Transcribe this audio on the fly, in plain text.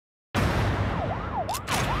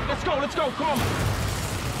let's go, come on!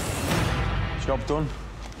 Job done.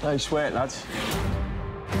 No sweat, lads.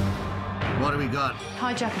 What do we got?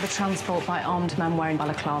 Hijack of a transport by armed men wearing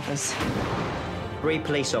balaclavas. 3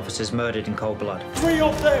 police officers murdered in cold blood. 3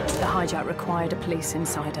 of them! The hijack required a police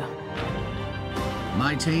insider.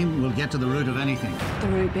 My team will get to the root of anything. The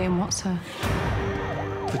route being what, sir?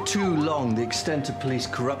 For too long, the extent of police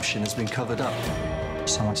corruption has been covered up.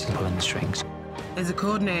 Someone's pulling the strings. There's a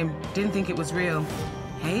code name. Didn't think it was real.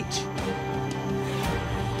 H?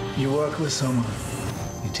 You work with someone.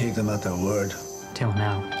 You take them at their word. Till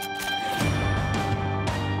now.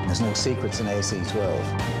 There's no secrets in AC-12.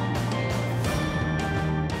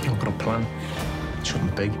 I've got a plan.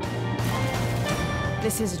 Something big.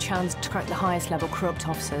 This is a chance to crack the highest level corrupt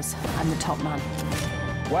officers and the top man.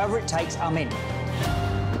 Wherever it takes, I'm in.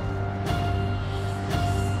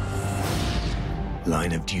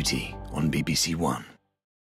 Line of Duty on BBC One.